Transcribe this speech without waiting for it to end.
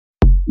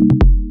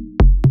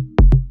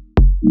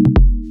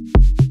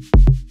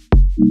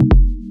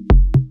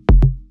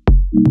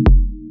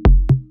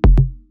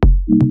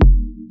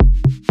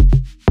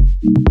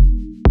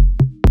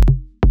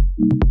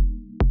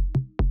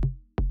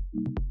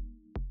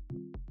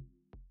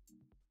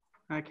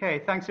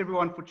Okay, thanks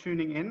everyone for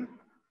tuning in.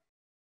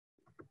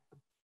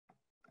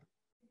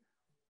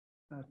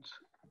 That's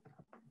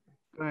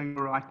going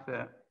right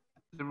there.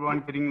 Is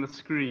everyone getting the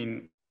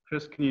screen?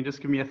 Chris, can you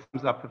just give me a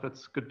thumbs up if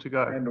it's good to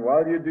go? And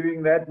while you're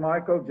doing that,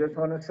 Michael, just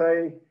want to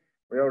say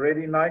we're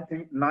already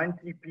 90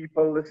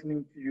 people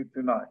listening to you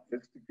tonight,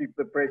 just to keep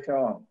the pressure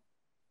on.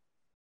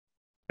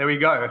 There we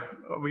go.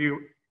 Are we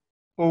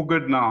all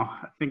good now?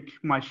 I think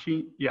my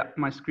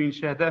screen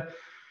shared there.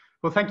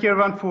 Well, thank you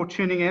everyone for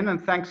tuning in,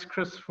 and thanks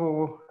Chris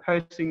for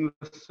hosting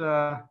this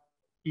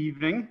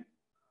evening.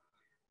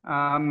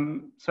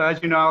 So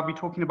as you know, I'll be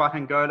talking about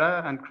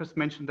Angola, and Chris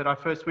mentioned that I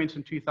first went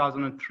in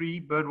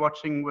 2003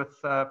 birdwatching with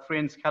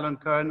friends Callan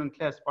Cohen and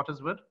Claire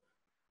Spotterswood.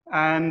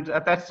 And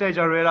at that stage,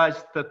 I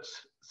realized that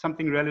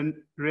something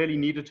really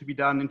needed to be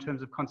done in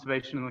terms of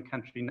conservation in the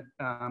country.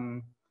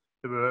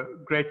 There were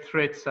great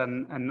threats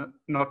and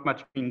not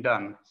much being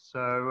done.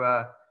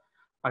 So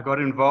I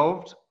got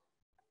involved.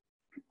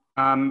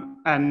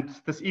 And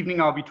this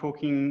evening, I'll be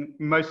talking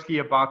mostly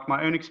about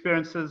my own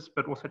experiences,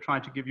 but also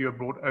trying to give you a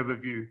broad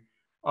overview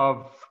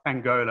of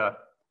Angola,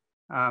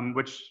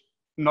 which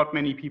not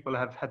many people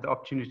have had the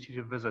opportunity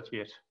to visit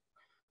yet.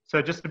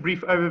 So just a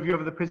brief overview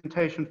of the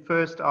presentation.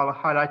 First, I'll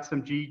highlight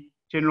some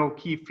general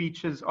key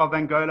features of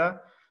Angola,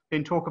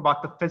 then talk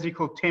about the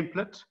physical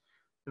template,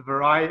 the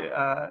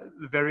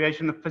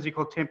variation of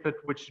physical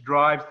template which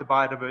drives the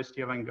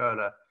biodiversity of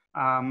Angola.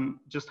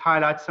 Just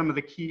highlight some of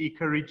the key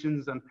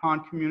ecoregions and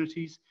plant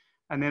communities,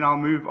 and then I'll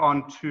move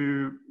on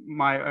to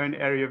my own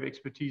area of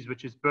expertise,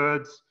 which is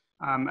birds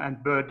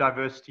and bird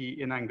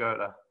diversity in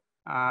Angola.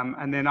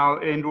 And then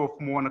I'll end off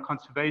more on a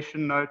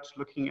conservation note,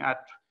 looking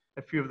at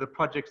a few of the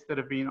projects that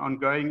have been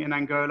ongoing in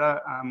Angola,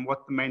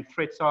 what the main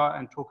threats are,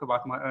 and talk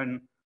about my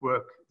own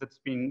work that's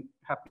been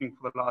happening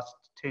for the last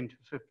 10 to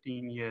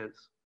 15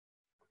 years.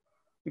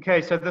 Okay,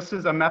 so this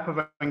is a map of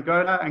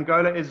Angola.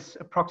 Angola is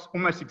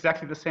almost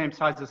exactly the same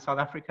size as South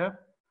Africa,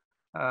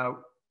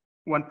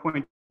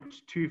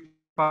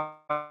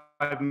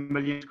 1.25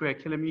 million square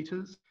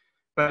kilometers,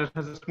 but it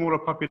has a smaller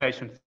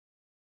population,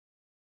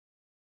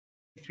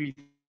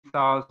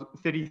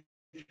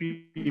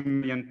 33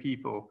 million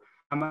people.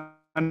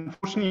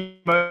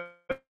 Unfortunately, most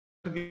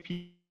of the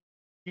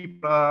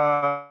people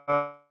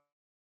are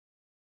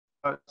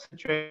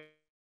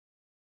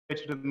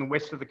situated in the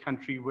west of the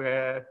country,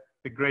 where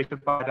the greater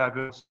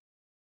biodiversity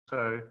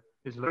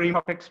is very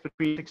complex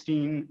between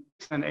 16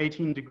 and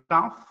 18 degrees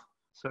south.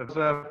 So it was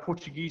a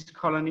Portuguese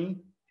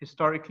colony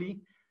historically,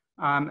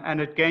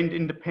 and it gained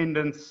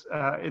independence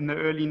in the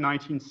early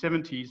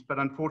 1970s, but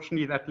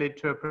unfortunately that led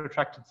to a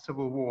protracted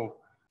civil war,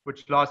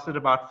 which lasted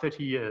about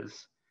 30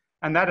 years.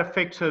 And that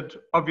affected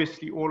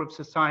obviously all of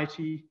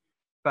society,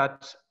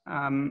 but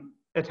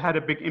it had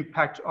a big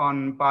impact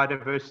on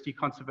biodiversity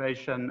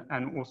conservation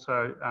and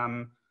also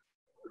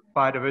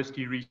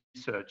biodiversity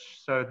research.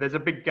 So there's a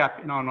big gap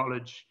in our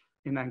knowledge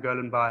in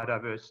Angolan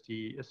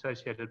biodiversity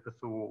associated with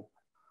the war.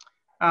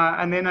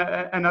 And then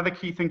another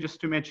key thing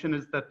just to mention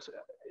is that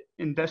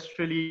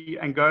industrially,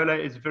 Angola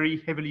is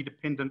very heavily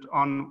dependent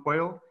on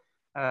oil.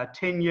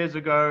 10 years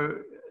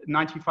ago,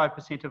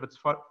 95% of its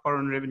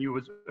foreign revenue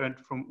was earned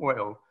from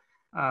oil.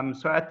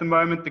 So at the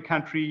moment, the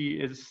country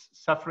is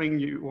suffering.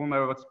 You all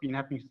know what's been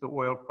happening to the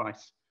oil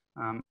price.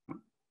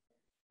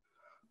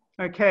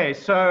 Okay,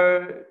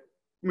 so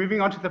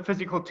moving on to the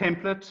physical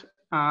template,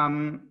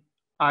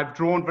 I've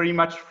drawn very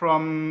much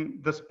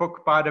from this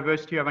book,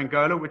 Biodiversity of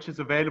Angola, which is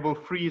available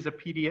free as a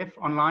PDF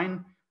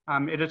online,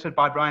 edited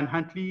by Brian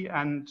Huntley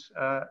and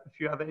a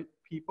few other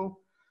people.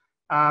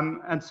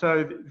 And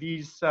so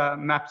these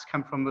maps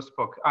come from this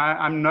book.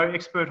 I'm no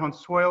expert on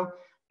soil,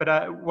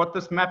 but what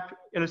this map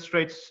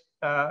illustrates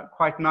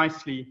quite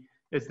nicely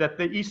is that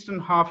the eastern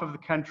half of the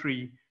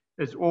country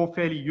is all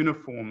fairly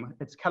uniform.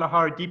 It's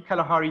Kalahari, deep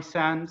Kalahari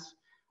sands,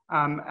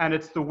 and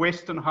it's the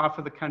western half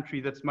of the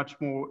country that's much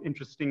more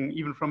interesting,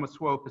 even from a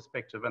soil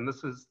perspective. And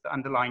this is the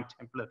underlying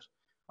template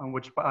on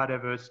which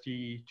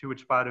biodiversity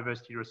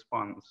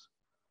responds.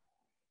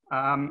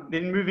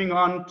 Then moving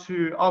on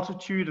to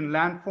altitude and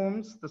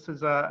landforms. This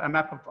is a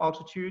map of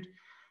altitude,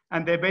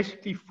 and there are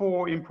basically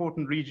four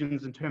important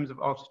regions in terms of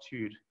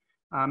altitude.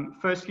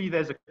 Firstly,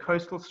 there's a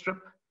coastal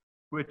strip,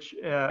 which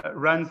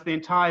runs the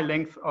entire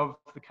length of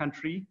the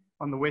country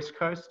on the west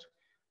coast,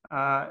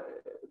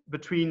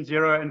 between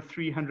 0 and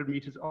 300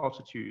 meters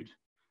altitude.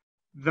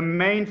 The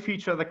main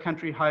feature of the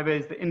country, however,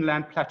 is the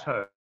inland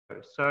plateau.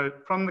 So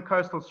from the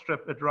coastal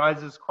strip, it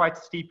rises quite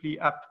steeply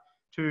up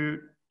to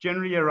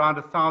generally around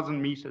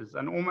 1,000 meters,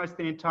 and almost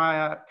the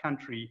entire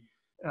country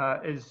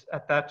is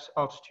at that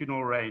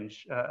altitudinal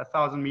range,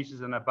 1,000 meters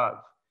and above.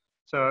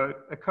 So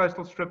a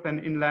coastal strip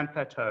and inland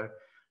plateau.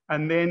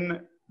 And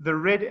then the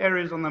red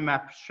areas on the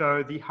map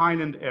show the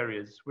highland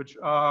areas, which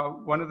are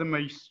one of the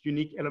most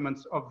unique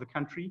elements of the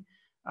country.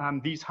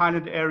 These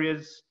highland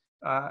areas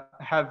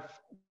have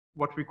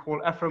what we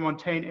call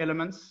Afro-montane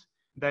elements.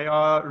 They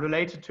are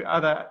related to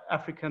other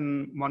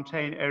African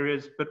montane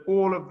areas, but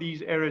all of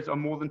these areas are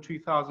more than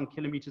 2,000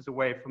 kilometers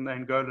away from the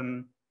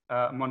Angolan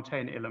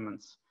montane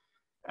elements.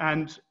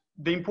 And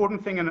the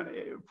important thing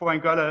for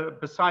Angola,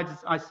 besides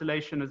its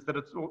isolation, is that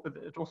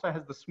it also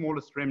has the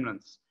smallest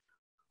remnants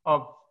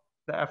of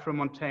the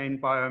Afro-montane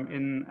biome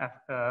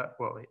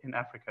in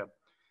Africa.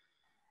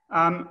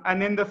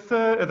 And then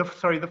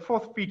the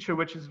fourth feature,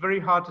 which is very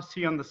hard to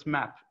see on this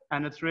map,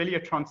 and it's really a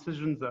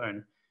transition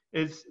zone,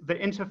 is the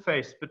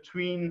interface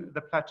between the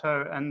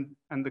plateau and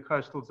the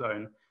coastal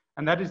zone.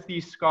 And that is the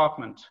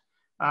escarpment,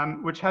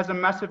 which has a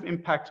massive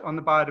impact on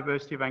the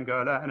biodiversity of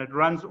Angola. And it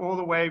runs all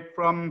the way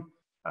from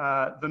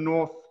the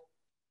north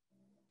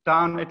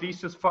down at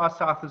least as far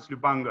south as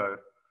Lubango.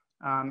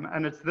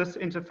 And it's this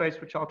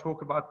interface which I'll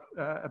talk about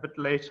a bit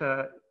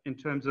later in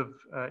terms of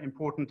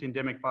important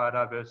endemic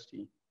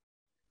biodiversity.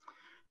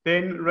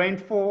 Then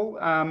rainfall,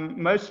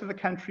 most of the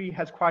country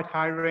has quite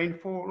high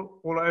rainfall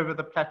all over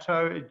the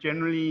plateau. It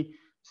generally,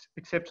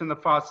 except in the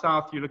far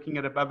south, you're looking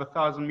at above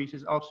 1,000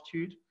 meters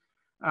altitude.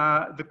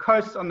 The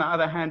coast, on the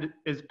other hand,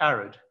 is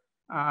arid.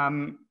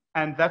 And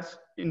that's,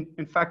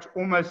 in fact,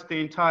 almost the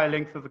entire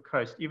length of the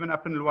coast. Even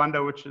up in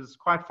Luanda, which is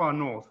quite far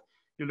north,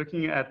 you're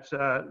looking at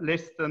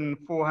less than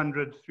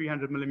 400,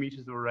 300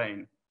 millimeters of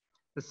rain.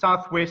 The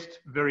southwest,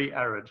 very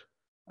arid,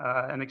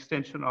 an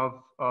extension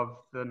of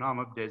the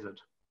Namib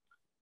Desert.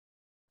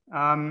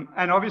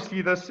 And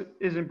obviously this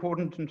is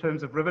important in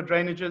terms of river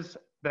drainages.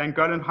 The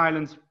Angolan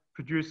highlands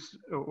produce,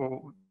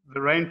 or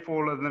the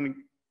rainfall in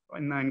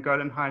the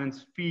Angolan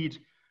highlands feed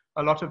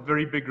a lot of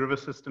very big river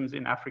systems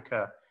in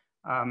Africa.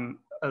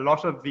 A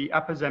lot of the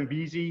upper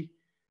Zambezi,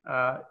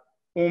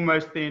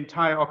 almost the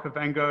entire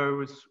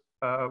Okavango's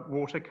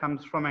water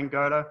comes from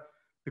Angola,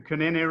 the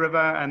Kunene River,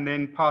 and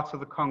then parts of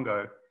the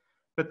Congo.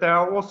 But there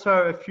are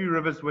also a few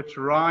rivers which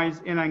rise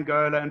in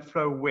Angola and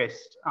flow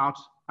west out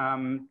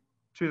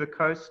to the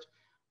coast.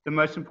 The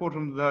most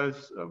important of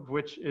those of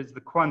which is the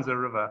Kwanza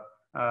River.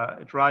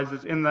 It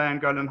rises in the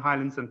Angolan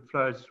highlands and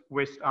flows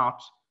west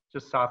out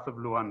just south of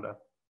Luanda.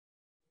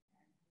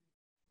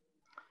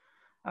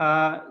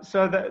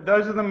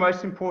 Those are the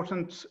most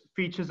important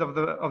features of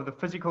the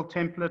physical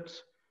template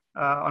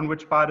to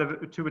which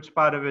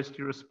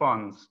biodiversity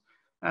responds.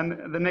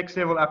 And the next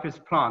level up is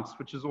plants,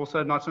 which is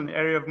also not an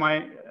area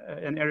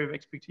of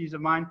expertise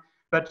of mine,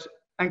 but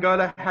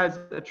Angola has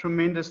a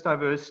tremendous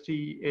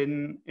diversity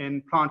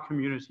in plant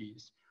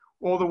communities,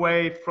 all the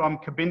way from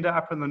Cabinda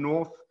up in the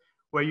north,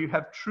 where you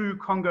have true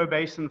Congo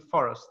Basin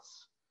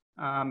forests,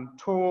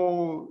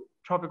 tall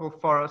tropical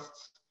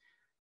forests,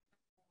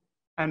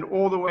 and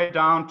all the way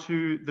down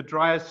to the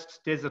driest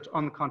desert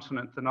on the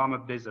continent, the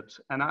Namib Desert.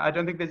 And I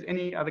don't think there's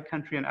any other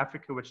country in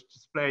Africa which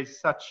displays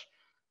such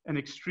an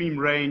extreme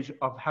range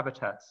of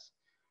habitats.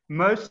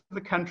 Most of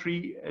the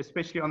country,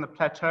 especially on the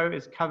plateau,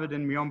 is covered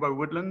in miombo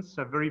woodlands,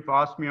 so very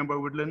vast miombo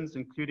woodlands,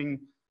 including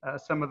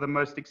some of the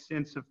most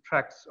extensive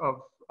tracts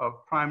of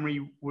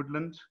primary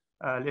woodland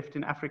left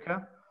in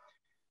Africa.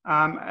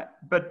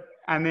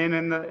 And then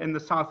in the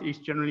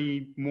southeast,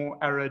 generally more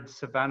arid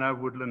savanna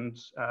woodland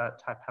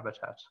type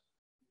habitat.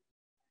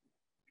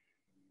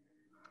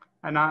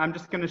 And I'm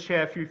just going to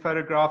share a few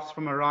photographs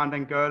from around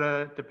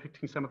Angola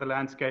depicting some of the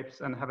landscapes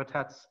and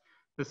habitats.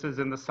 This is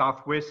in the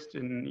southwest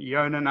in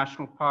Iona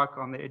National Park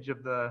on the edge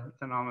of the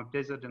Namib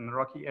Desert in the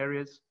rocky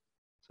areas.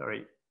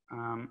 Sorry.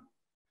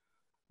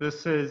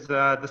 This is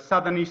the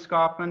southern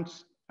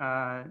escarpment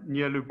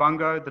near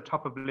Lubango, the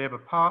top of Leba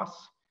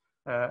Pass,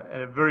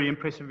 a very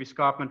impressive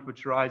escarpment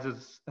which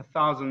rises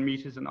 1,000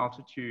 meters in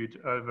altitude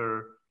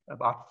over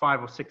about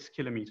 5 or 6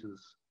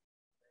 kilometers.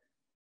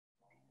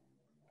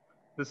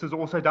 This is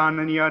also down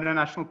in Iona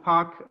National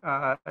Park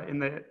in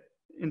the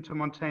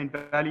intermontane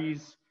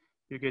valleys.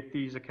 You get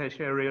these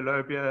Acacia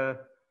areolobia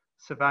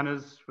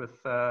savannas with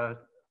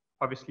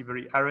obviously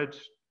very arid,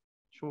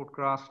 short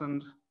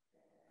grassland.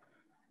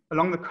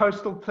 Along the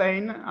coastal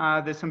plain,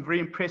 there's some very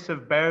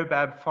impressive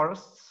baobab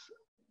forests.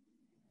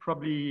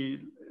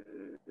 Probably,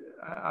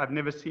 I've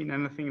never seen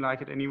anything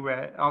like it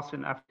anywhere else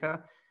in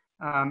Africa.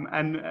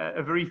 And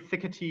a very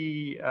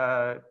thickety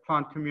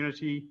plant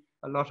community,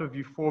 a lot of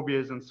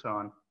euphorbias and so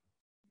on.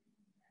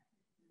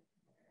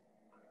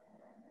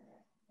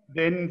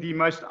 Then the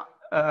most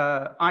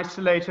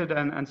isolated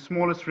and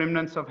smallest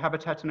remnants of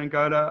habitat in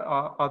Angola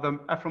are the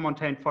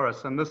Afro-montane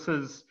forests. And this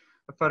is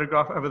a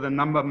photograph over the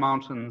Number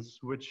Mountains,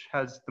 which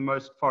has the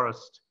most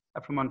forest,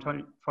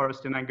 Afro-montane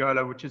forest in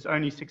Angola, which is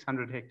only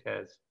 600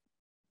 hectares.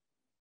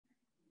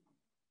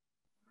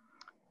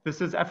 This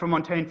is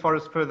Afro-montane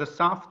forest further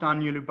south, down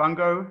near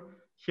Lubango.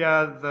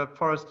 Here, the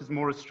forest is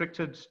more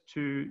restricted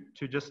to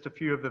just a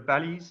few of the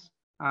valleys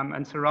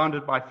and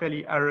surrounded by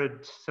fairly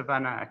arid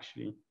savanna,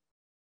 actually.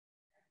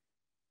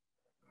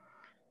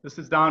 This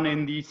is down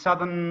in the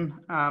southern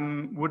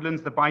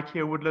woodlands, the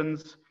Bikia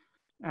woodlands,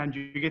 and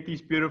you get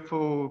these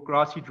beautiful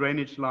grassy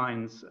drainage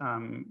lines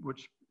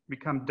which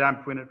become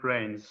damp when it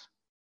rains.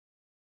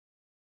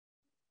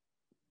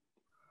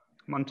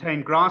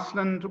 montane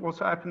grassland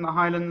also up in the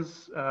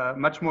highlands,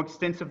 much more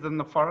extensive than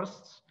the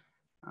forests.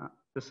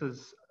 This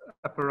is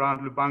up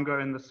around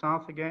Lubango in the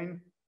south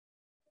again.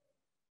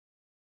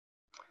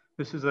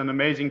 This is an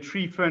amazing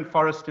tree fern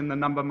forest in the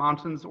Number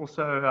Mountains.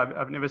 Also,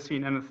 I've never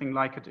seen anything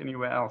like it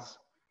anywhere else.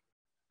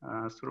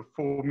 Sort of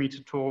 4-meter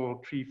tall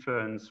tree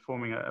ferns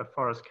forming a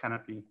forest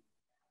canopy.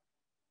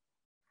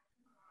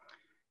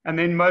 And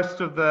then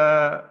most of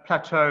the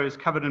plateau is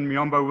covered in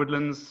Miombo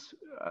woodlands,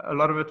 a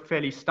lot of it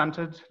fairly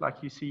stunted, like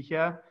you see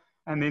here.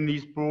 And then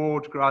these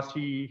broad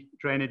grassy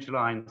drainage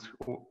lines,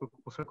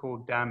 also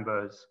called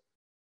dambos,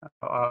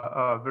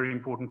 are a very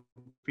important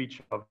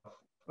feature of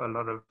a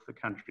lot of the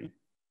country.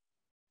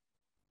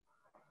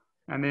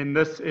 And then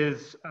this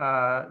is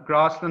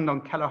grassland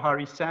on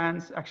Kalahari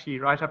Sands, actually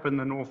right up in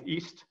the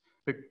northeast.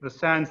 The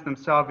sands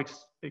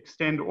themselves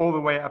extend all the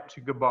way up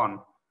to Gabon.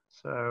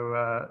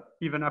 So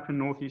even up in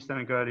northeastern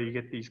Angola, you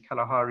get these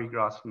Kalahari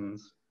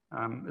grasslands.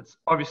 It's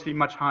obviously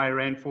much higher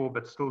rainfall,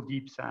 but still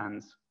deep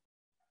sands.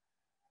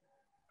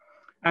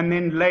 And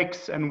then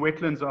lakes and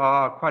wetlands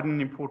are quite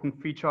an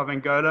important feature of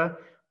Angola,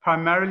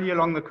 primarily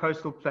along the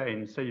coastal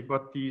plains. So you've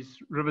got these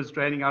rivers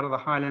draining out of the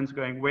highlands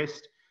going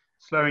west,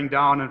 slowing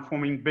down and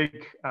forming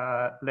big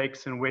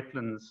lakes and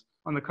wetlands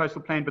on the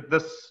coastal plain. But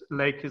this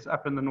lake is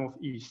up in the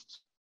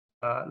northeast,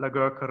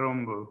 Lagoa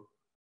Carumbu.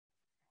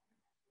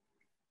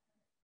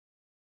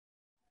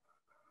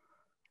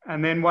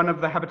 And then one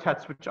of the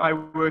habitats which I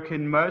work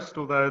in most,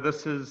 although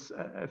this is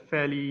a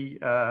fairly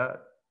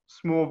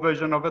small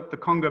version of it, the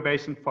Congo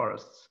Basin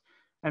forests.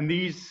 And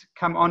these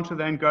come onto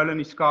the Angolan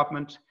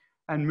escarpment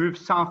and move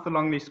south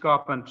along the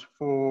escarpment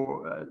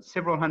for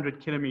several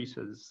hundred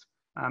kilometers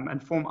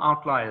and form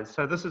outliers.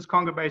 So this is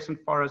Congo Basin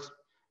forest,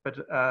 but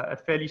a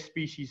fairly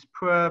species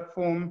poor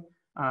form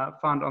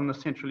found on the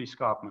central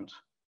escarpment.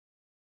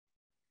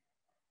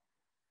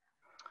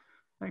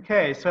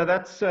 Okay, so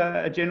that's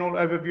a general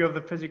overview of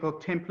the physical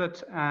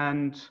template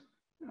and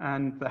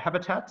the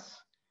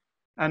habitats.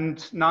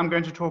 And now I'm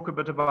going to talk a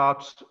bit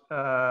about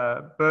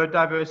bird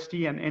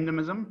diversity and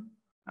endemism.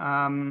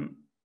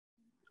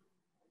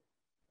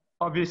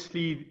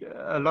 Obviously,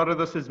 a lot of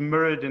this is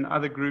mirrored in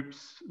other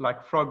groups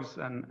like frogs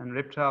and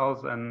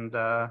reptiles and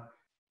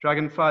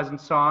dragonflies and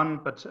so on,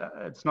 but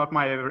it's not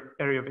my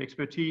area of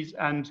expertise.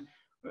 And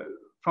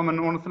from an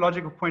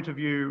ornithological point of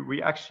view,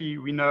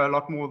 we know a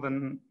lot more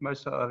than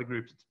most of the other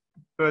groups.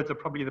 Birds are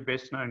probably the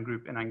best known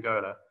group in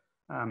Angola.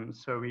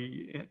 So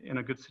we in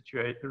a good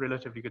situation, a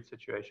relatively good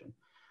situation.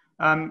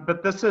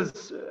 But this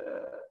is,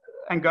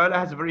 Angola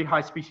has a very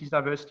high species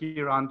diversity,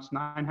 around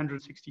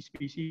 960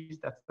 species.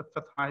 That's the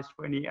 5th highest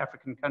for any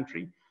African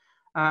country.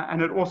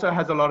 And it also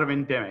has a lot of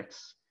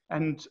endemics.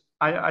 And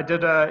I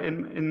did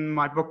in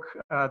my book,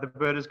 The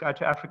Birders Guide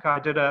to Africa, I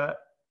did a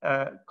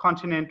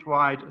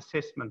continent-wide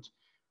assessment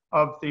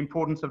of the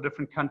importance of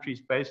different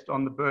countries based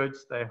on the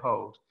birds they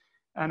hold.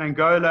 And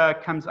Angola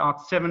comes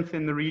out 7th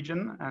in the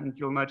region, and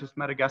you'll notice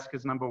Madagascar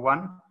is number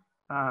 1.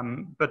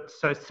 But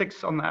so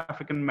 6 on the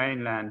African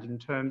mainland in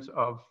terms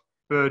of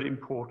bird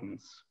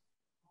importance.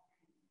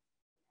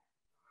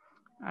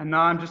 And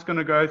now I'm just going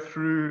to go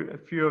through a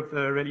few of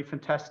the really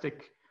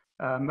fantastic,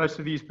 most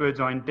of these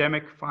birds are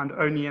endemic, found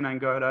only in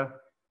Angola.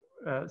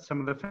 Some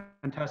of the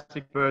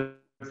fantastic birds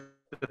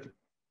that the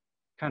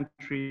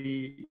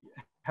country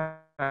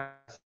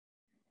has.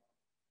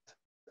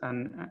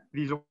 And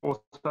these are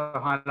also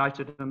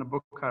highlighted in the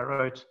book I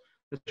wrote,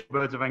 The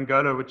Birds of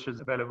Angola, which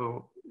is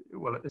available.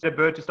 Well, it's a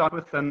bird to start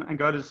with, and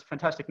Angola's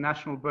fantastic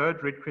national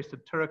bird,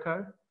 red-crested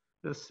turaco.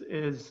 This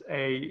is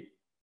an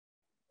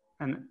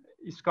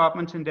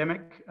escarpment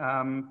endemic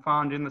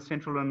found in the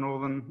central and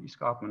northern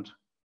escarpment.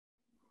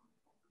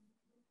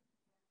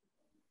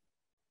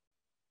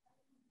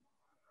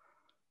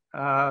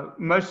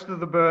 Most of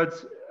the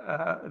birds,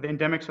 the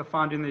endemics, are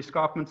found in the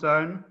escarpment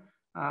zone.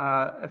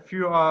 A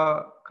few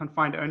are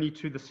confined only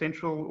to the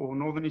central or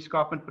northern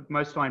escarpment, but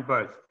most are in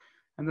both.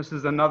 And this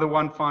is another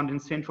one found in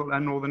central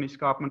and northern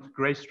escarpment,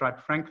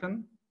 gray-striped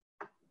francolin.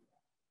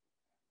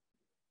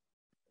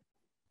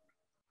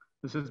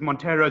 This is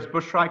Montero's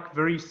bushrike,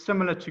 very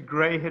similar to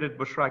gray-headed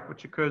bushrike,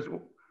 which occurs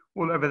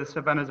all over the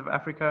savannas of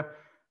Africa.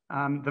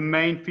 The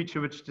main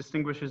feature which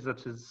distinguishes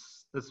it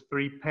is this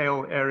very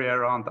pale area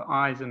around the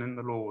eyes and in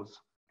the lores.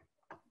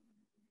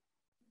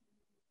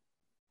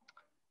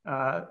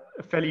 A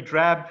fairly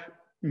drab,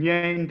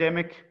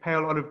 near-endemic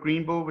pale olive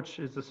greenbill, which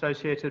is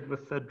associated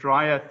with the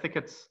drier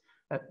thickets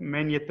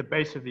mainly at the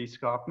base of the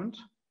escarpment.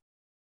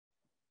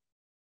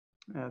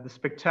 The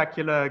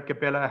spectacular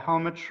Gabella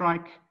helmet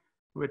shrike,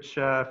 which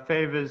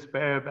favors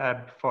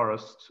baobab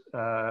forest,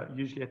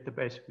 usually at the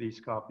base of the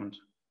escarpment.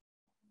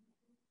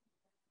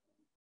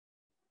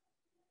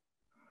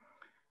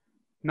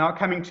 Now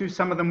coming to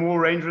some of the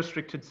more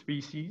range-restricted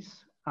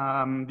species.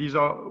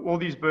 All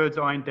these birds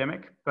are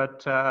endemic,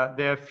 but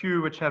there are a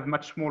few which have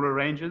much smaller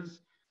ranges.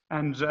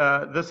 And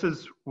this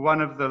is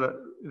one of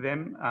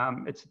them.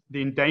 It's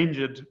the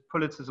endangered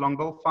Pulitzer's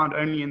longbill, found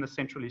only in the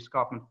central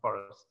escarpment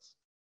forests.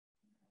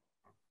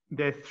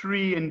 There are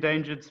 3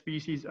 endangered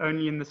species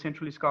only in the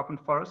Central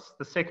Escarpment Forest.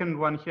 The second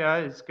one here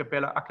is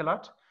Gabella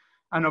acalat.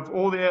 And of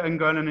all the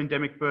Angolan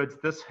endemic birds,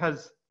 this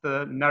has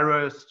the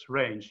narrowest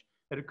range.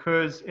 It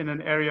occurs in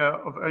an area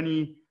of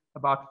only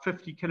about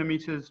 50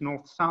 kilometers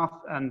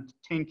north-south and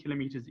 10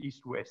 kilometers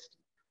east-west.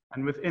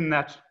 And within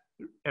that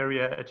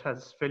area, it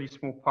has fairly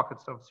small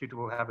pockets of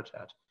suitable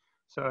habitat.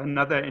 So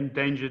another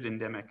endangered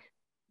endemic.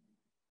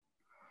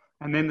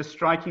 And then the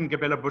striking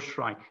Gabella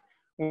bushshrike,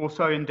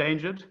 also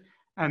endangered.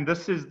 And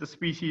this is the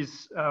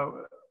species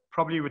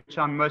probably which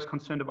I'm most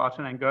concerned about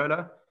in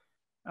Angola.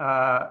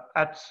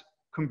 At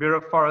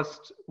Kumbera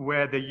Forest,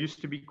 where there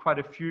used to be quite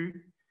a few,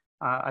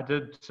 I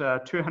did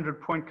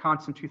 200 point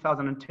counts in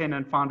 2010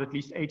 and found at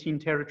least 18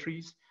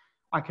 territories.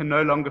 I can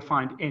no longer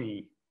find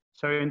any.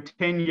 So in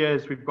 10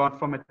 years, we've gone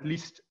from at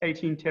least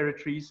 18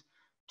 territories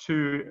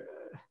to,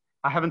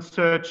 I haven't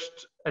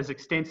searched as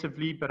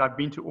extensively, but I've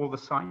been to all the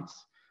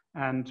sites,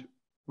 and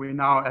we're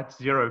now at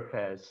 0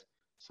 pairs.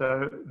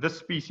 So this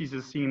species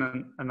has seen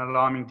an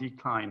alarming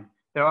decline.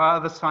 There are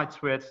other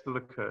sites where it still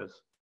occurs.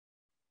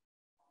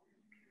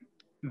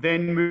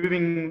 Then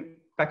moving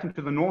back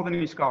into the northern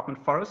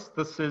escarpment forest,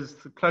 this is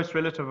the close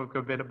relative of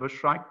Gabella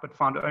bushshrike, but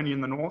found only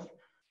in the north,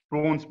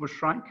 bronze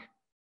bushshrike.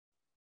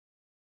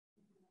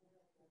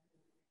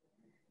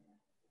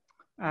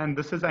 And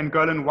this is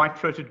Angolan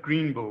white-throated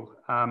greenbill,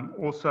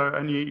 also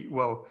only,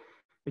 well,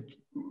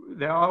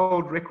 there are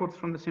old records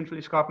from the Central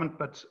Escarpment,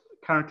 but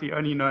currently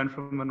only known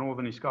from the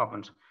northern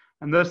escarpment.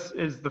 And this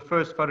is the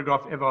first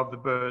photograph ever of the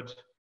bird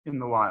in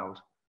the wild.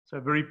 So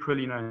a very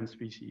poorly known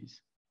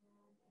species.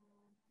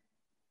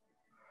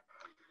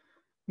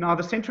 Now,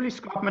 the Central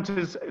Escarpment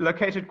is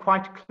located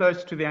quite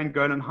close to the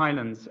Angolan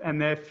highlands,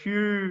 and there are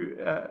few,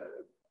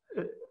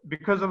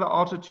 because of the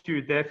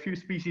altitude, there are few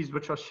species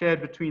which are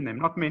shared between them,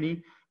 not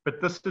many,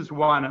 but this is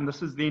one, and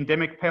this is the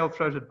endemic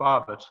pale-throated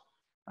barbet,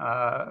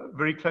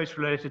 very close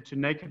related to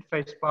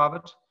naked-faced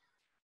barbet.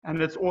 And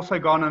it's also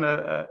gone on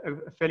a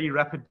fairly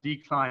rapid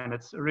decline.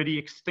 It's already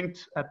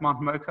extinct at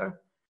Mount Moko,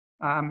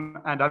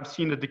 and I've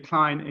seen a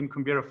decline in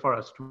Kumbera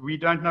Forest. We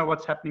don't know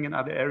what's happening in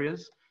other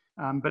areas,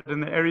 but in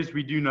the areas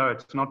we do know,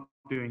 it's not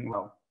doing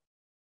well.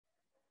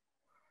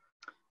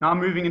 Now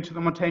moving into the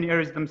montane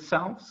areas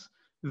themselves,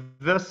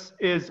 this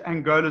is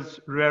Angola's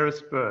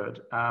rarest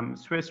bird,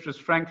 Suestris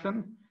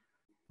franklin.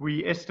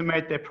 We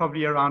estimate there are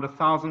probably around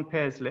 1,000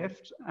 pairs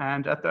left,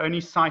 and at the only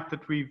site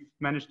that we've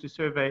managed to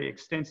survey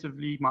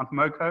extensively, Mount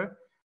Moko,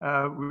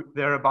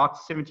 there are about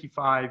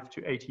 75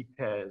 to 80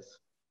 pairs.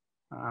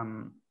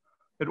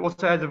 It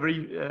also has a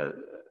very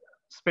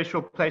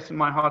special place in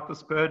my heart,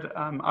 this bird.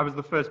 I was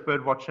the first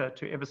bird watcher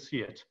to ever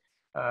see it.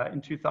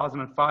 In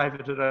 2005,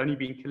 it had only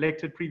been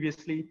collected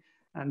previously,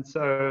 and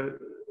so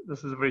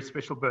this is a very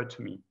special bird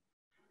to me.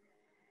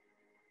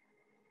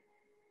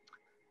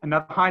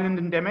 Another highland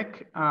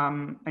endemic,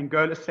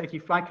 Angola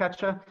slaty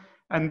flycatcher,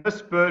 and this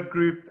bird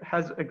group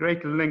has a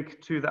great link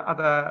to the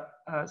other,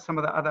 some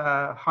of the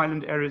other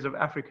highland areas of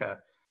Africa.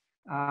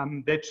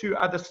 There are 2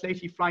 other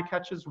slaty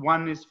flycatchers.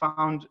 One is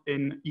found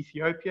in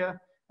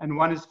Ethiopia, and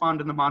one is found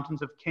in the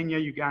mountains of Kenya,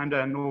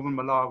 Uganda, and northern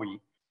Malawi.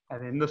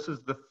 And then this is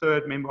the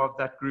 3rd member of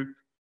that group,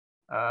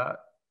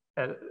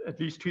 at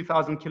least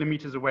 2,000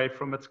 kilometers away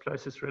from its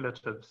closest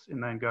relatives in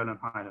the Angolan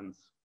highlands.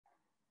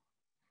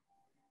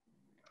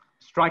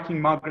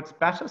 Striking Margaret's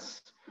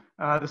Battis.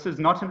 This is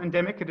not an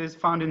endemic. It is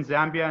found in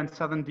Zambia and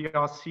southern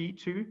DRC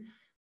too,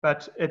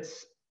 but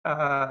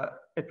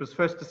it was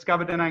first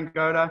discovered in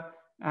Angola,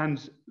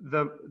 and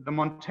the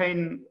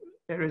montane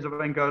areas of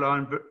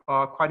Angola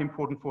are quite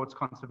important for its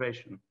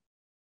conservation.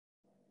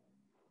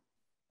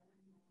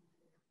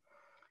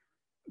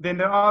 Then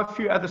there are a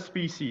few other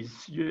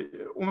species.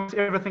 Almost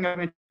everything I've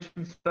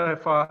mentioned so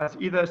far is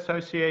either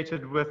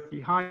associated with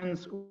the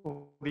highlands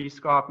or the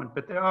escarpment,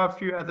 but there are a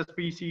few other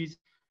species.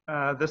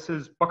 This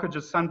is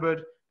Bockage's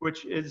sunbird,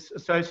 which is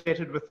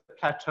associated with the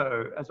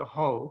plateau as a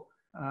whole,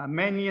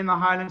 mainly in the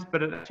highlands,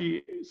 but it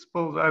actually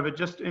spills over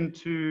just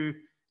into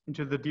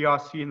the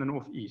DRC in the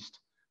northeast.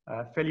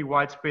 Fairly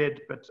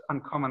widespread, but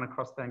uncommon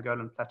across the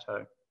Angolan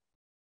plateau.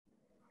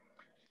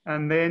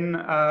 And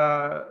then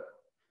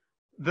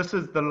this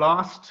is the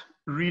last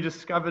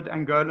rediscovered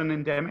Angolan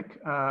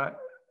endemic,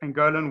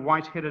 Angolan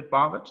white-headed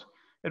barbet.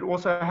 It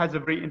also has a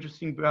very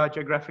interesting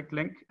biogeographic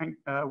link.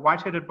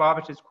 White-headed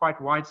barbet is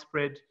quite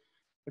widespread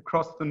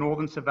across the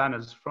northern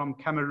savannas from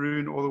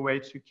Cameroon all the way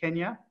to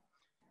Kenya.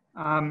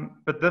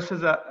 But this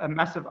is a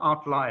massive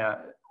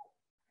outlier,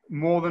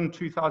 more than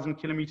 2,000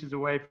 kilometers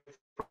away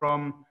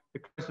from the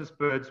closest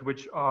birds,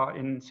 which are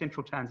in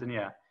central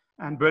Tanzania.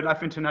 And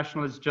BirdLife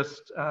International has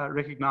just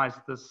recognized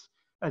this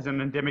as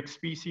an endemic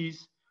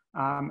species,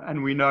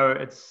 and we know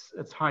it's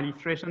highly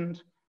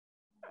threatened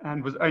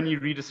and was only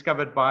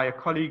rediscovered by a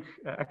colleague,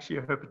 actually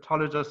a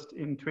herpetologist,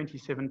 in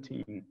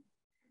 2017.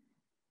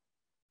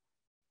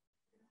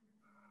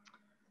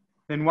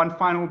 Then one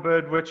final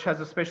bird which has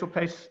a special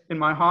place in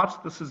my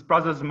heart. This is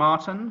Brussels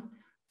martin.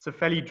 It's a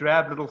fairly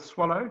drab little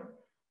swallow,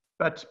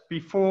 but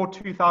before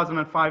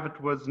 2005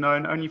 it was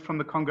known only from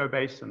the Congo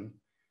Basin.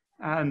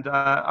 And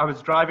I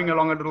was driving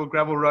along a little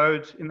gravel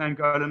road in the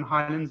Angolan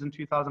highlands in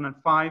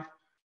 2005.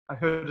 I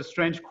heard a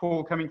strange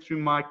call coming through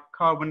my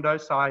car window,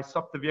 so I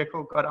stopped the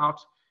vehicle, got out,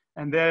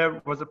 and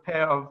there was a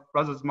pair of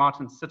Brussels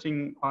martins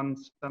sitting on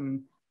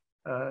some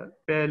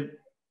bare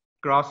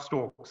grass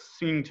stalks,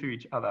 singing to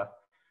each other,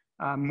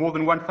 more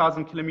than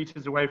 1,000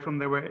 kilometers away from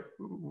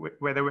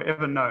where they were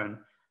ever known.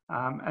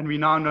 And we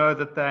now know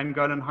that the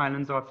Angolan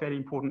highlands are a fairly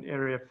important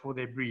area for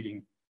their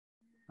breeding.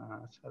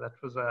 So that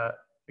was a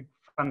big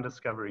fun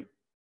discovery.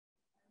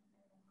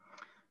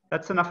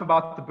 That's enough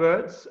about the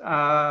birds.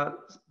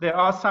 There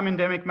are some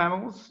endemic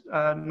mammals,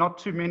 not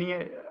too many.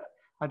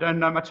 I don't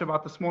know much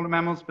about the smaller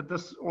mammals, but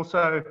this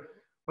also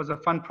was a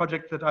fun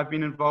project that I've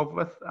been involved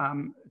with.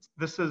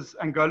 This is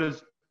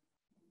Angola's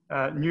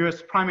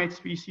newest primate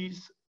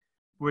species,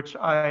 which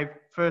I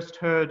first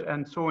heard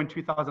and saw in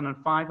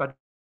 2005. I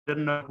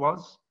didn't know it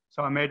was.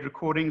 So I made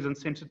recordings and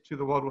sent it to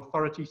the World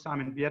Authority,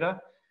 Simon Bieda.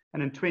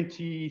 And in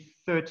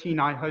 2013,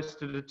 I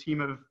hosted a team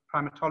of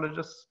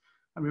primatologists,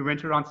 and we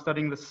went around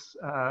studying this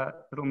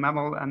little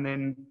mammal and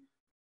then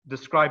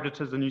described it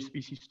as a new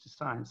species to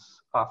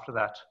science after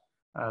that.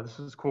 This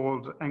is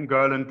called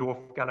Angolan dwarf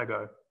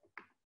galago.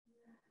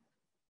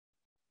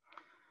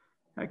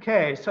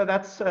 Okay, so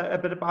that's a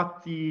bit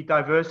about the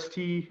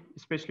diversity,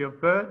 especially of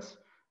birds.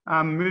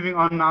 Moving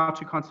on now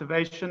to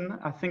conservation.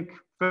 I think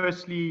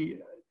firstly,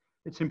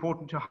 it's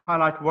important to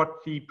highlight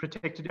what the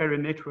protected area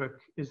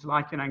network is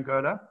like in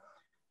Angola.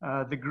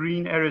 The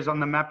green areas on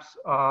the maps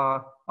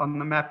are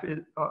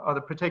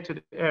the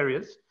protected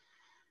areas.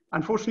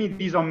 Unfortunately,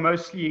 these are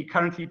mostly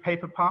currently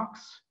paper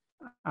parks.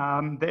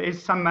 There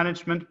is some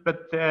management,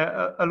 but there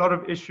are a lot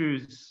of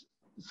issues.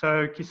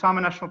 So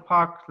Kisama National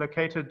Park,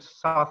 located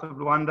south of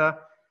Luanda,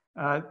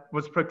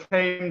 was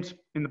proclaimed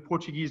in the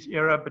Portuguese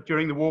era, but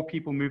during the war,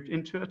 people moved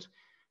into it.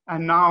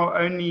 And now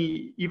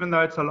only, even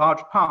though it's a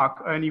large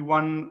park, only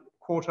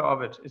 1/4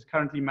 of it is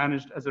currently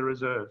managed as a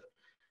reserve.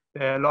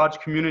 There are large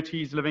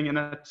communities living in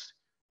it.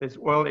 There's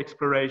oil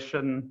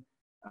exploration,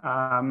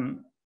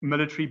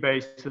 military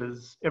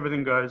bases,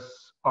 everything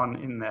goes on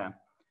in there.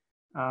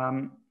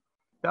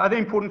 The other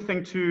important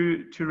thing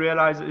to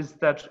realize is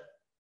that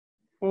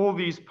all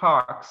these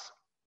parks,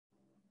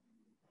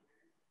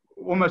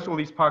 almost all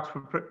these parks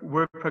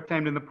were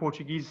proclaimed in the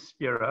Portuguese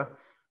era,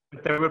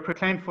 but they were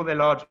proclaimed for their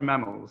large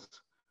mammals,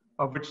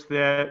 of which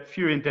there are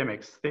few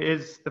endemics. There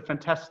is the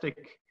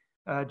fantastic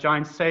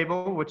giant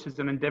sable, which is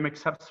an endemic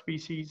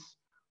subspecies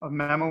of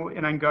mammal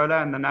in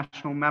Angola and the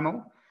national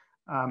mammal,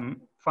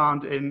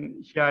 found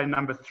here in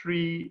number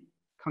 3,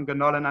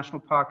 Kanganola National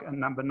Park, and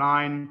number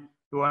 9,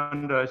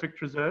 Luanda Strict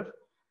Reserve.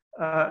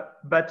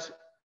 But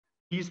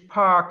these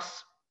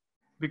parks,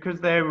 because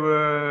they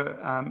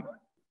were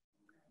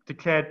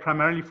declared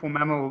primarily for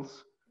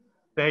mammals,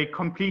 they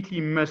completely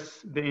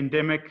miss the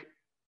endemic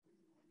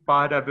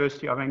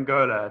biodiversity of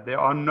Angola. There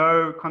are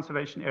no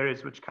conservation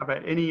areas which cover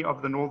any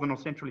of the northern or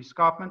central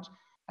escarpment,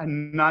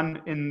 and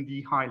none in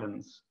the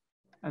highlands.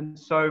 And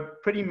so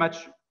pretty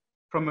much,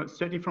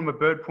 certainly from a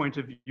bird point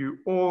of view,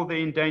 all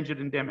the endangered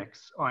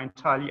endemics are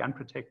entirely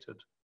unprotected.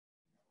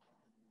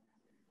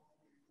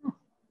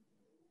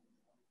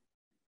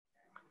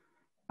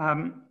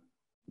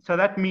 So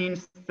that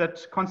means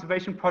that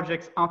conservation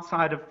projects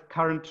outside of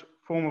current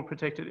formal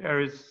protected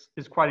areas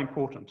is quite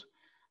important.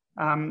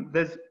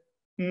 There's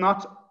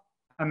not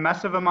a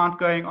massive amount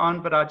going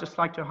on, but I'd just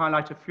like to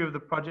highlight a few of the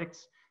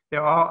projects.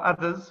 There are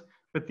others,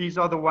 but these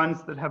are the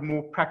ones that have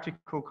more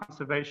practical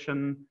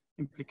conservation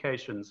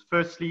implications.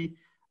 Firstly,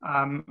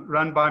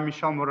 run by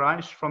Michel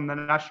Moraes from the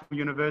National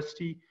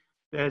University,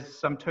 there's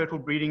some turtle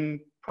breeding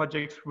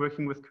projects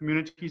working with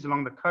communities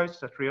along the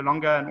coast at Rio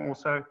Longa, and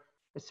also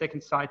a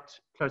second site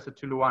closer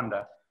to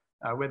Luanda,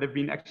 where they've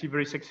been actually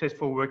very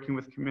successful working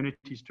with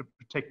communities to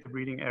protect the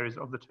breeding areas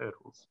of the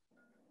turtles.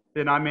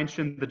 Then I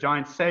mentioned the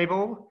giant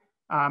sable,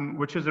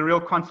 which is a real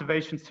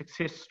conservation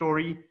success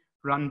story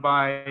run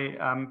by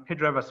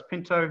Pedro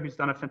Vaspinto, who's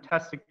done a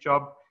fantastic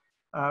job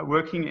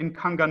working in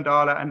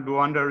Kangandala and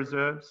Luanda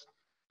reserves.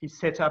 He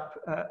set up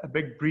a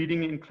big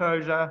breeding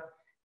enclosure.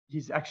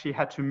 He's actually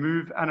had to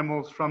move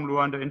animals from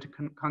Luanda into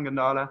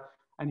Kangandala,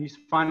 and he's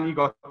finally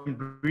got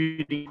them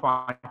breeding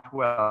quite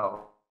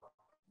well.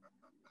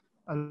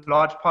 A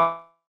large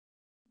part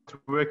of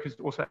the work is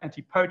also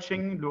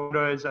anti-poaching.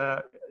 Luanda is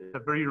a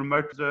very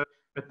remote reserve,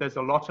 but there's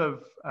a lot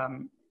of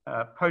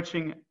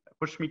poaching,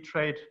 bushmeat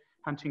trade,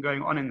 hunting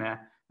going on in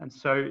there. And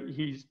so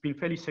he's been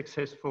fairly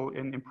successful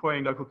in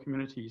employing local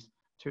communities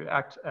to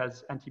act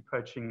as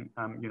anti-poaching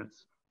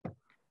units.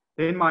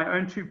 Then my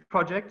own 2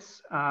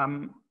 projects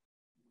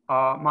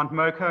are Mount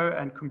Moko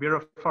and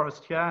Kumbira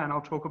Forest here, and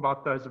I'll talk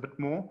about those a bit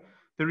more.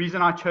 The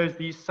reason I chose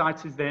these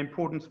sites is their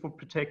importance for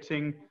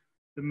protecting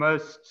the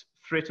most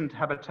threatened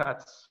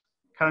habitats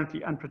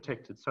currently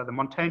unprotected. So the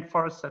montane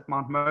forests at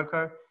Mount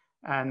Moko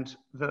and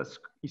the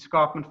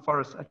escarpment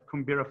forest at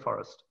Kumbira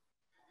Forest.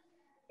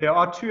 There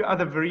are 2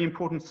 other very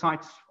important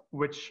sites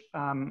which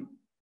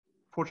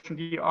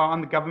fortunately are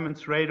on the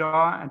government's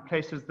radar and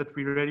places that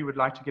we really would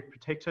like to get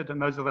protected,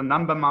 and those are the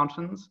Number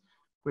Mountains,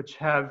 which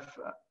have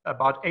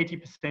about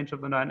 80%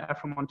 of the known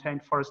Afro-montane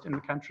forest in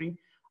the country,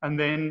 and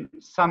then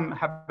some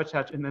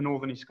habitat in the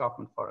northern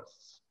escarpment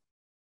forests.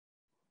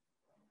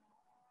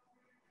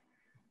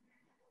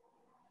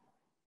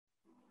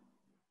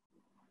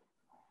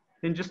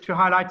 Then just to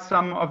highlight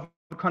some of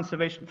the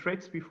conservation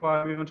threats before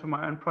I move on to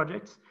my own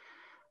projects.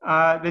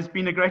 There's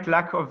been a great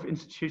lack of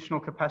institutional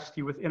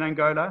capacity within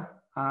Angola.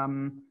 I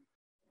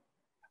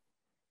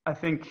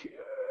think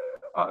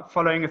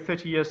following a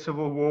 30-year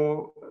civil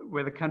war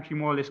where the country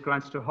more or less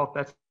grinds to a halt,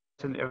 that's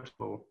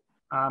inevitable.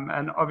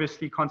 And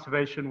obviously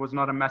conservation was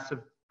not a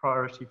massive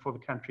priority for the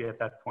country at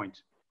that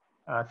point.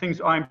 Things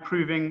are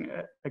improving.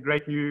 A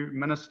great new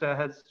minister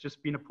has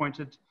just been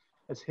appointed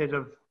as head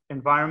of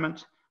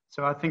environment.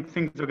 So I think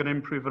things are going to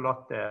improve a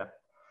lot there.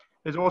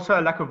 There's also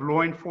a lack of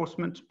law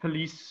enforcement.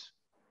 Police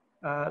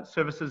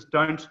services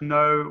don't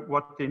know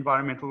what the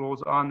environmental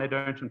laws are and they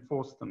don't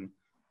enforce them.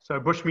 So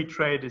bushmeat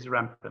trade is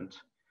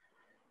rampant.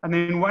 And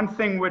then one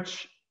thing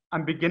which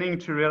I'm beginning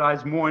to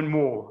realize more and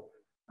more,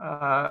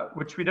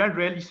 which we don't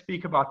really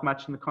speak about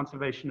much in the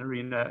conservation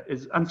arena,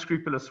 is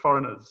unscrupulous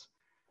foreigners.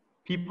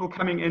 People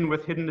coming in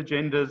with hidden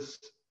agendas,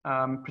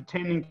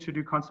 pretending to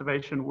do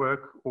conservation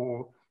work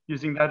or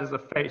using that as a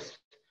face,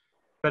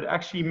 but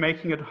actually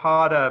making it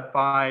harder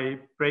by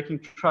breaking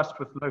trust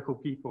with local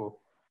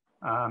people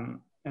and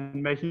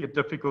making it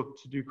difficult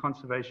to do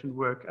conservation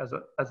work as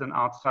an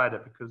outsider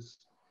because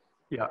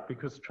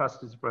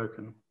trust is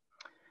broken.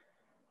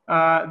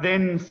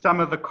 Then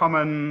some of the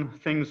common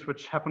things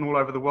which happen all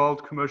over the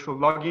world. Commercial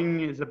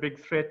logging is a big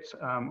threat.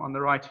 On the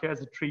right here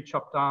is a tree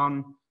chopped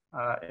down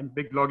in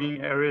big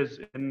logging areas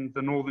in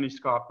the northern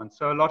escarpment.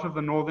 So a lot of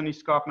the northern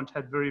escarpment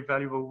had very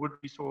valuable wood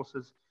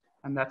resources,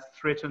 and that's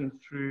threatened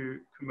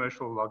through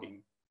commercial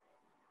logging.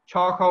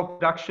 Charcoal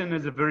production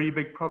is a very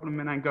big problem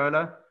in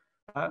Angola.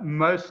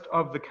 Most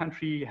of the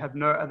country have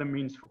no other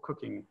means for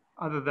cooking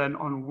other than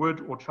on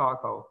wood or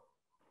charcoal.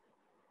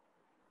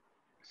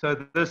 So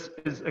this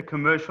is a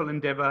commercial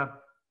endeavor,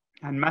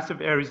 and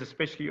massive areas,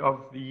 especially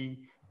of the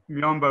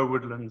Miombo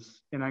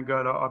woodlands in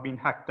Angola, are being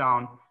hacked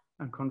down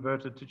and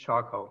converted to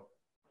charcoal.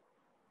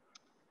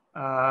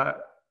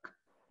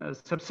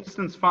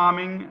 Subsistence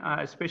farming,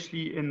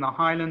 especially in the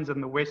highlands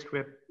and the west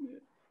where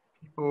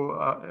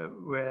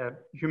where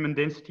human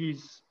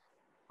densities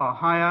are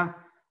higher,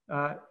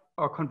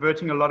 are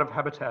converting a lot of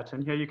habitat.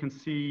 And here you can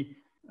see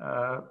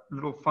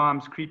little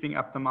farms creeping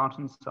up the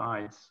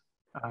mountainsides,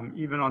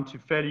 even onto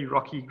fairly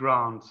rocky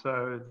ground.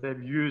 So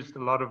they've used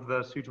a lot of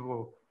the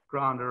suitable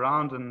ground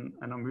around and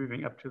are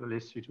moving up to the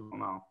less suitable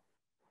now.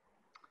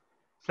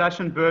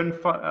 Slash and burn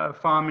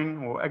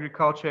farming or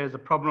agriculture is a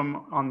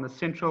problem on the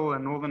central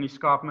and northern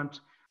escarpment.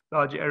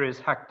 Large areas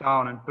hacked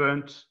down and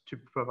burnt to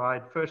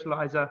provide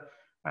fertilizer,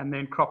 and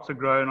then crops are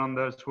grown on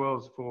those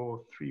soils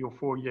for 3 or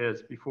 4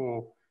 years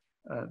before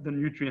the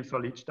nutrients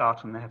are leached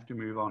out and they have to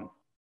move on.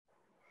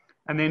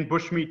 And then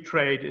bushmeat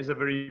trade is a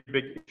very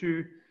big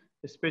issue,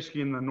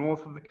 especially in the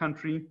north of the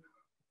country.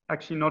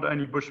 Actually, not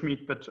only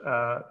bushmeat, but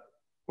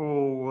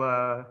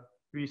all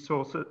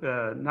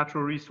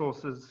natural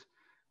resources.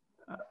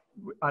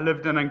 I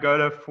lived in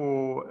Angola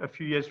for a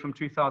few years from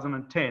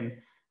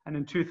 2010. And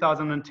in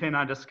 2010,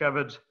 I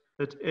discovered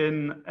that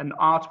in an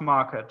art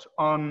market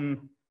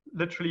on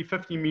literally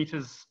 50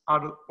 meters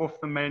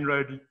off the main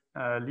road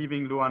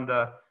leaving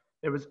Luanda,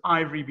 there was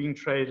ivory being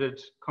traded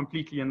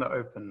completely in the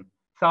open.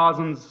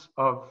 Thousands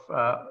of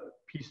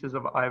pieces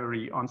of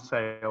ivory on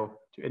sale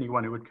to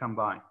anyone who would come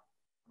by.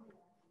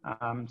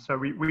 So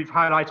we've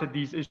highlighted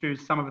these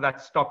issues. Some of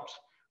that stopped.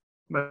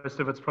 Most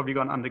of it's probably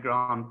gone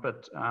underground,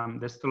 but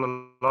there's still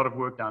a lot of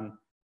work done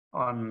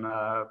on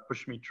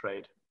bushmeat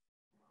trade.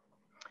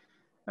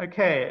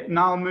 Okay,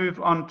 now I'll move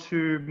on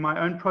to my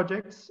own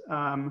projects.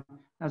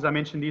 As I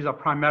mentioned, these are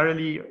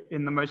primarily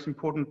in the most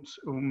important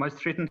or most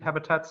threatened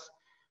habitats,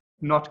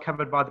 not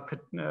covered by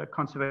the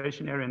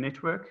Conservation Area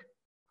Network.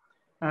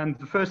 And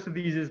the first of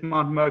these is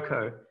Mount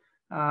Moko.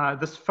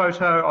 This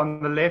photo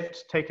on the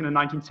left, taken in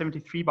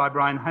 1973 by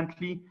Brian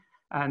Huntley,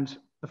 and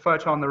the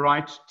photo on the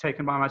right,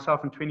 taken by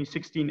myself in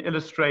 2016,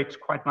 illustrates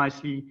quite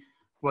nicely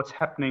what's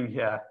happening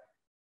here.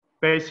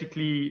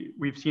 Basically,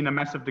 we've seen a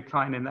massive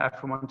decline in the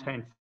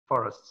Afro-montane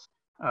forests,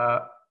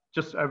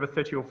 just over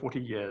 30 or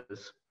 40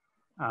 years.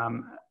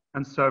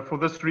 And so for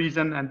this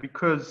reason, and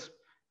because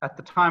at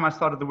the time I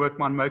started the work,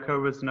 Mount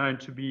Moko was known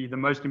to be the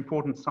most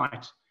important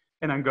site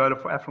in Angola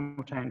for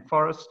Afro-montane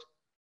forest,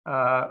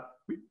 I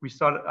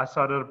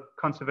started a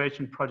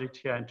conservation project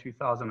here in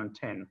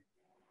 2010.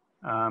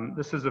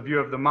 This is a view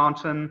of the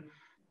mountain.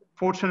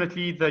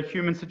 Fortunately, the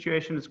human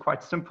situation is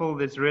quite simple.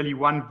 There's really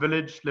one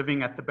village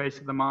living at the base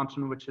of the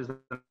mountain, which is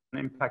an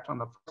impact on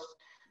the forest.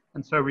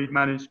 And so we've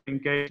managed to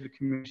engage the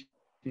community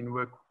and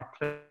work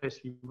quite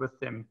closely with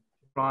them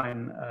to try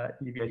and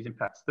alleviate these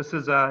impacts. This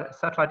is a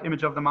satellite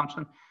image of the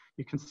mountain.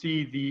 You can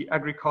see the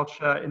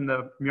agriculture in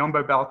the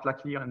Miombo belt,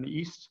 luckily on the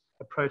east,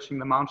 approaching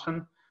the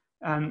mountain.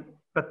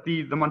 But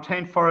the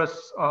montane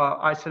forests are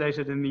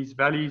isolated in these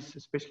valleys,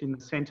 especially in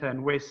the center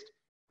and west,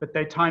 but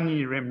they're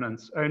tiny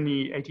remnants,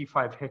 only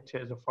 85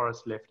 hectares of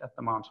forest left at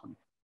the mountain.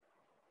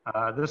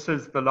 This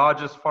is the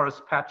largest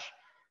forest patch,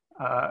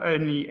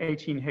 only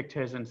 18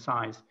 hectares in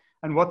size.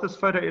 And what this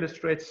photo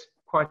illustrates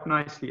quite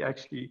nicely,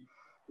 actually,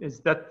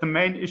 is that the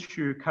main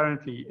issue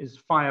currently is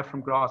fire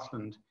from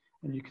grassland.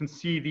 And you can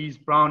see these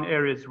brown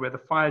areas where the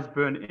fires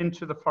burn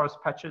into the forest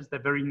patches. They're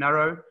very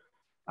narrow.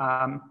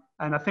 And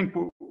I think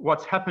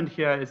what's happened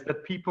here is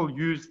that people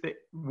used the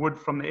wood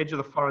from the edge of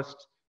the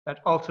forest that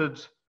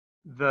altered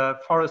the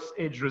forest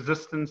edge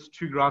resistance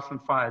to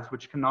grassland fires,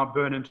 which can now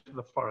burn into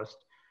the forest.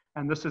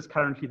 And this is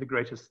currently the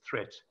greatest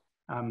threat.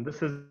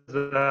 This is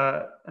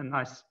a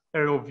nice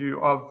aerial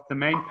view of the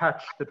main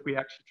patch that we're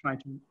actually trying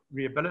to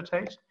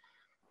rehabilitate.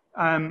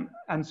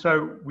 And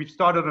so we've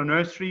started a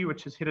nursery,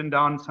 which has hidden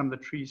down some of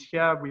the trees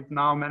here. We've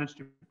now managed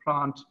to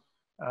plant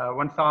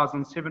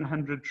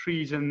 1,700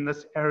 trees in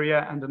this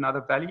area and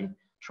another valley,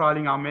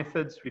 trialing our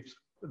methods.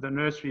 The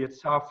nursery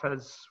itself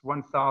has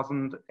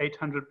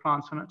 1,800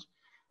 plants in it,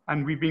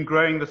 and we've been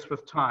growing this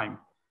with time.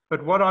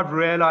 But what I've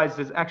realized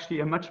is actually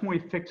a much more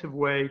effective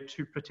way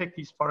to protect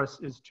these forests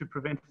is to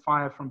prevent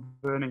fire from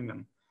burning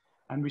them.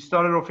 And we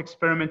started off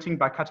experimenting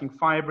by cutting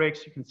fire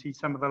breaks. You can see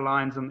some of the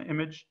lines on the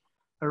image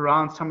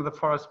around some of the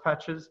forest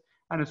patches,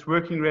 and it's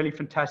working really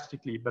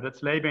fantastically, but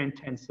it's labor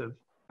intensive.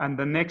 And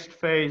the next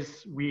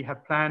phase we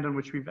have planned, and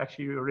which we've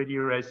actually already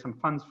raised some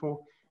funds for,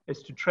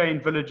 is to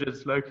train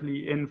villagers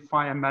locally in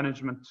fire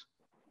management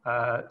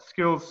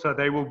skills, so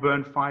they will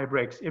burn fire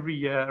breaks every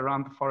year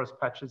around the forest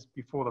patches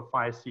before the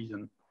fire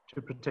season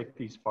to protect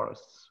these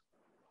forests.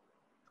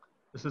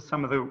 This is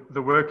some of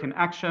the work in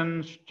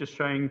action, just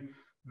showing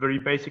very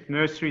basic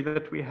nursery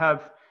that we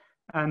have.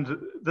 And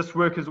this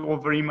work is all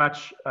very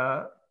much,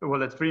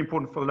 well, it's very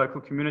important for the local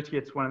community.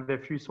 It's one of their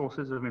few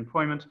sources of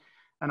employment.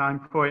 And I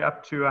employ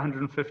up to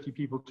 150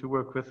 people to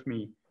work with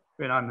me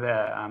when I'm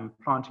there. I'm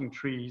planting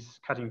trees,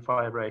 cutting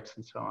fire breaks,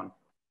 and so on.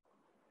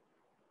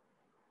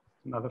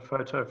 Another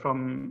photo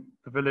from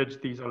the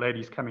village. These are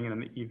ladies coming in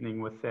the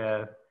evening with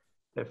their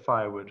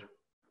firewood.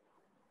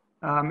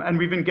 And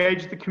we've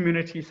engaged the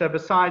community. So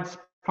besides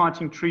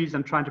planting trees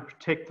and trying to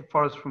protect the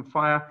forest from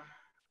fire,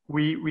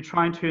 we're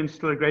trying to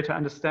instill a greater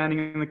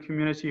understanding in the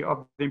community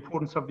of the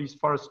importance of these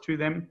forests to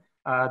them.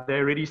 They're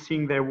already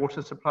seeing their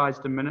water supplies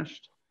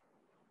diminished.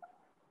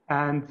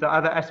 And the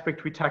other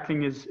aspect we're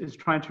tackling is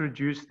trying to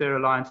reduce their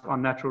reliance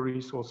on natural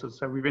resources.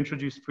 So we've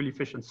introduced fully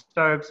efficient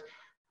stoves,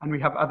 and we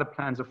have other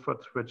plans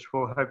afoot which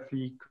will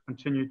hopefully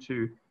continue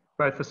to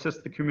both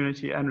assist the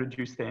community and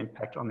reduce their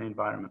impact on the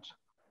environment.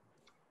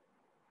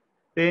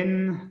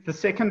 Then the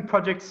second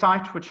project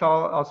site, which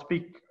I'll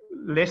speak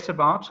less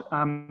about,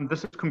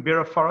 this is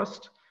Kumbera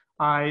Forest.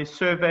 I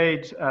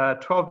surveyed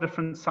 12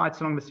 different sites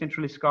along the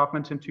Central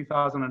Escarpment in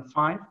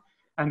 2005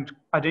 and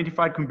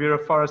identified Kumbera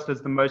Forest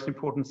as the most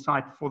important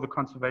site for the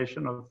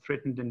conservation of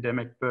threatened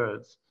endemic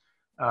birds,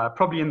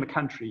 probably in the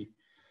country.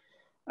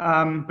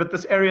 But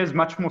this area is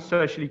much more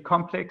socially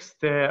complex.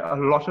 There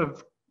are a lot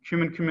of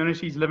human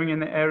communities living in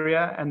the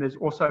area, and there's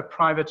also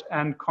private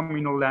and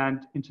communal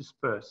land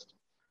interspersed.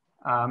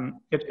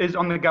 It is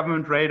on the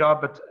government radar,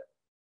 but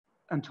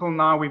until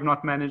now, we've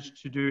not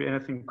managed to do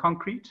anything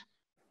concrete.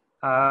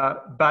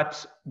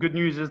 But good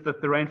news is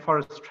that the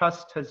Rainforest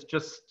Trust has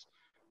just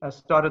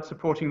started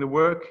supporting the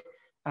work,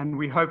 and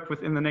we hope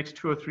within the next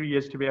 2 or 3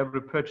 years to be able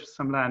to purchase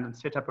some land and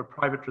set up a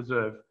private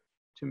reserve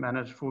to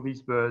manage for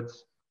these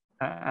birds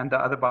and the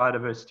other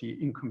biodiversity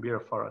in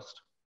Kumbera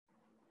Forest.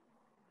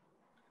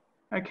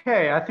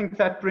 Okay, I think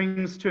that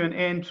brings to an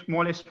end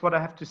more or less what I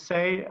have to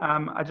say. There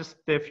are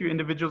a few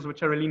individuals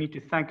which I really need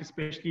to thank,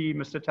 especially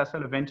Mr. Tasso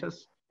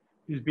Leventis,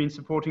 who's been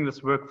supporting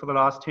this work for the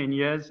last 10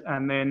 years,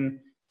 and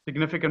then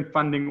significant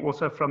funding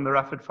also from the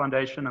Rafford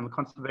Foundation and the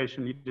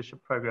Conservation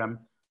Leadership Program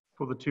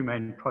for the two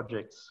main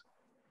projects.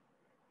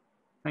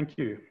 Thank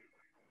you.